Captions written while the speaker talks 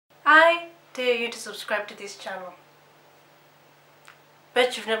I dare you to subscribe to this channel.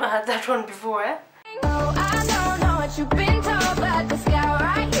 Bet you've never had that one before, eh? I don't know what you've been told, but the sky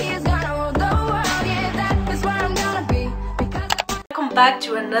right here is gonna rule the world. Yeah, that is where I'm gonna be. Welcome back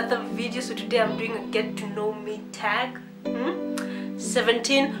to another video. So today I'm doing a get to know me tag.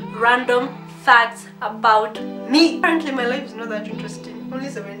 17 random facts about me. Apparently my life is not that interesting. Only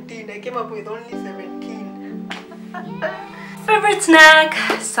 17. I came up with only 17. Favorite snack?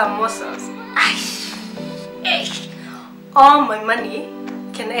 Samosas. All my money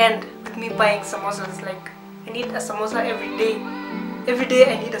can end with me buying samosas. Like, I need a samosa every day. Every day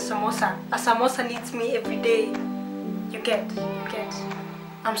I need a samosa. A samosa needs me every day. You get.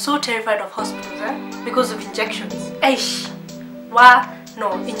 I'm so terrified of hospitals, because of injections.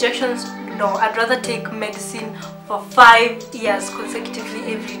 No, injections, no. I'd rather take medicine for 5 years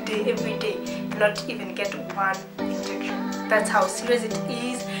consecutively every day, and not even get one injection. That's how serious it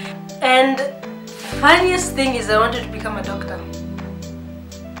is. And funniest thing is I wanted to become a doctor.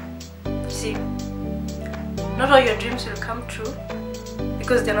 See, not all your dreams will come true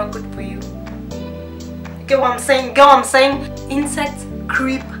because they're not good for you. Get what I'm saying? Get what I'm saying? Insects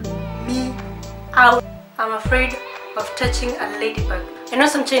creep me out. I'm afraid of touching a ladybug. I know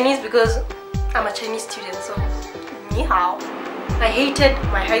some Chinese because I'm a Chinese student, so ni hao. I hated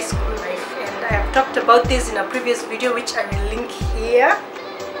my high school life, and I have talked about this in a previous video which I will link here,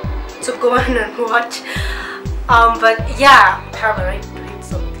 so go on and watch. But yeah, I have a right to hate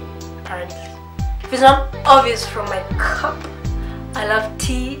something, apparently. If it's not obvious from my cup, I love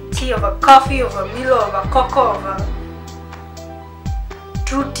tea over coffee, over Milo, over cocoa, over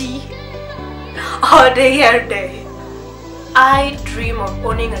true tea, all day, every day. I dream of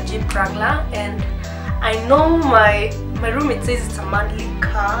owning a Jeep Wrangler, and I know my roommate says it's a manly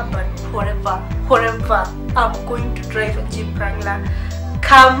car, but whatever, I'm going to drive a Jeep Wrangler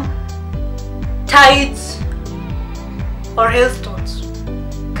come tides or hailstones.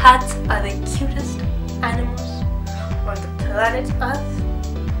 Cats are the cutest animals on the planet Earth.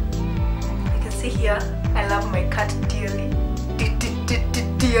 You can see here, I love my cat dearly.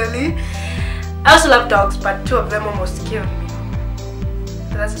 Dearly. I also love dogs, but 2 of them almost killed me.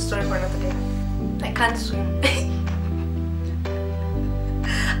 But that's a story for another day. I can't swim.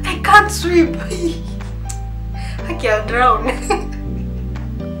 I can't swim. I can't drown.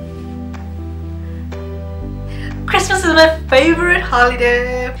 Christmas is my favorite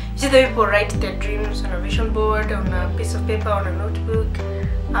holiday. You see the people write their dreams on a vision board, on a piece of paper, on a notebook.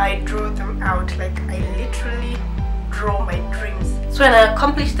 I draw them out. Like, I literally draw my dreams. So when I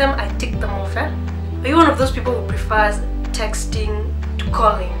accomplish them, I tick them off. Are you one of those people who prefers texting to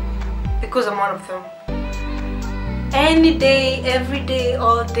calling? Because I'm one of them. Any day, every day,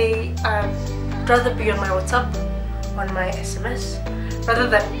 all day, I'd rather be on my WhatsApp, on my SMS, rather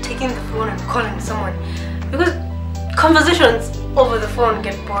than taking the phone and calling someone. Because conversations over the phone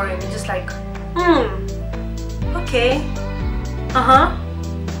get boring. You're just like, okay, oh.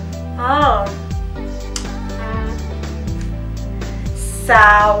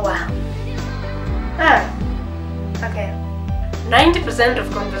 Sawa. Okay. 90%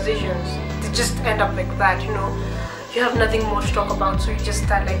 of conversations, they just end up like that, you know. You have nothing more to talk about, so you just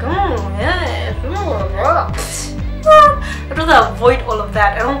start like, I'd rather avoid all of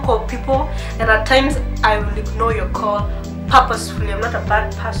that. I don't call people, and at times I will ignore your call purposefully. I'm not a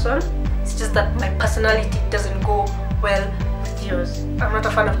bad person. It's just that my personality doesn't go well with yours. I'm not a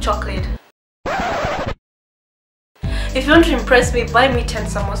fan of chocolate. If you want to impress me, buy me 10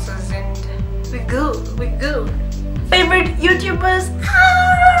 samosas and we go. Favorite YouTubers?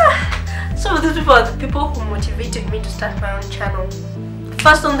 Some of these people are the people who motivated me to start my own channel.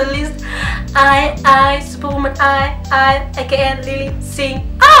 First on the list, iisuperwomanii, aka Lily Sing.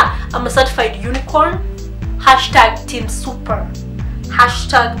 I'm a certified unicorn. Hashtag Team Super.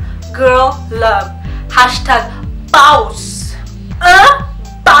 Hashtag Girl Love. Hashtag Bawse.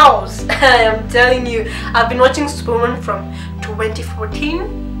 Bawse. I'm telling you, I've been watching Superwoman from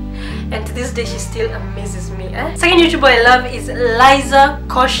 2014, and to this day she still amazes me. Second YouTuber I love is Liza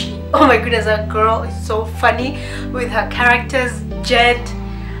Koshy. Oh my goodness, that girl is so funny with her characters Jed,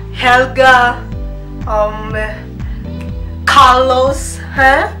 Helga, Carlos.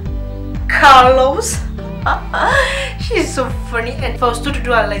 She's so funny. And if I was to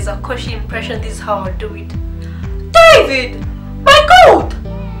do a Liza Koshy impression, this is how I would do it. David, my goat!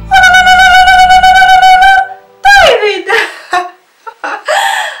 David!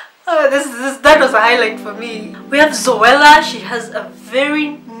 That was a highlight for me. We have Zoella. She has a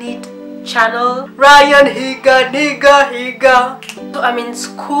very neat channel. Ryan, higa, niga. So I'm in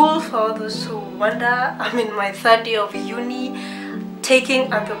school, for those who wonder. I'm in my 3rd year of uni.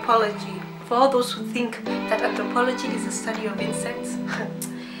 taking anthropology. For all those who think that anthropology is the study of insects,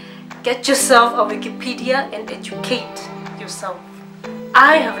 get yourself a Wikipedia and educate yourself.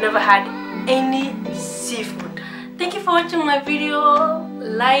 I have never had any seafood. Thank you for watching my video.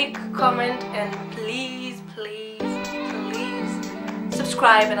 Like, comment, and please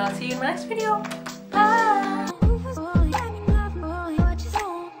subscribe, and I'll see you in my next video. Bye.